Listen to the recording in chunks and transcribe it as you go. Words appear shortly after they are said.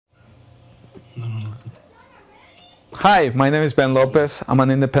Hi, my name is Ben Lopez. I'm an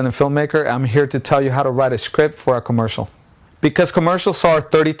independent filmmaker. I'm here to tell you how to write a script for a commercial. Because commercials are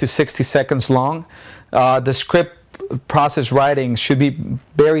 30 to 60 seconds long, the script process writing should be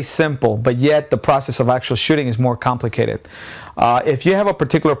very simple, but yet the process of actual shooting is more complicated. If you have a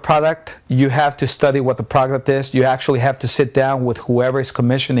particular product, you have to study what the product is. You actually have to sit down with whoever is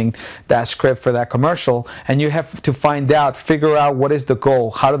commissioning that script for that commercial, and you have to figure out what is the goal,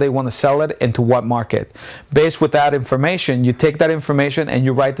 how do they want to sell it, and to what market. Based with that information, you take that information and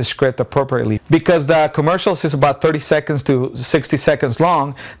you write the script appropriately. Because the commercials is about 30 seconds to 60 seconds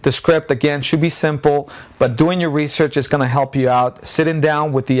long, the script again should be simple, but doing your research is going to help you out. Sitting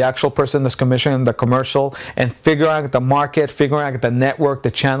down with the actual person that's commissioning the commercial and figuring out the market, figuring out the network, the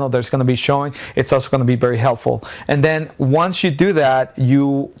channel that's going to be showing, it's also going to be very helpful. And then once you do that,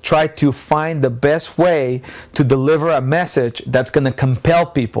 you try to find the best way to deliver a message that's going to compel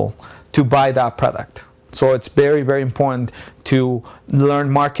people to buy that product. So it's very, very important to learn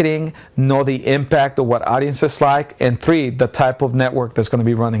marketing, know the impact of what audiences like, and 3, the type of network that's going to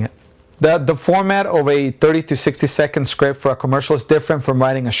be running it. The format of a 30 to 60 second script for a commercial is different from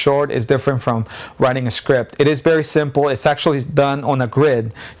writing a short, is different from writing a script. It is very simple. It's actually done on a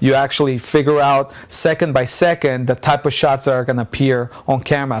grid. You actually figure out second by second the type of shots that are going to appear on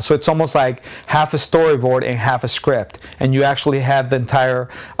camera. So it's almost like half a storyboard and half a script. And you actually have the entire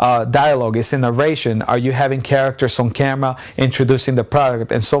dialogue. It's in narration. Are you having characters on camera introducing the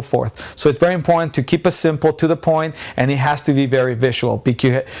product and so forth? So it's very important to keep it simple, to the point, and it has to be very visual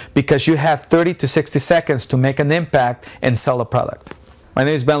because you have 30 to 60 seconds to make an impact and sell a product. My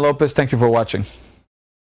name is Ben Lopez. Thank you for watching.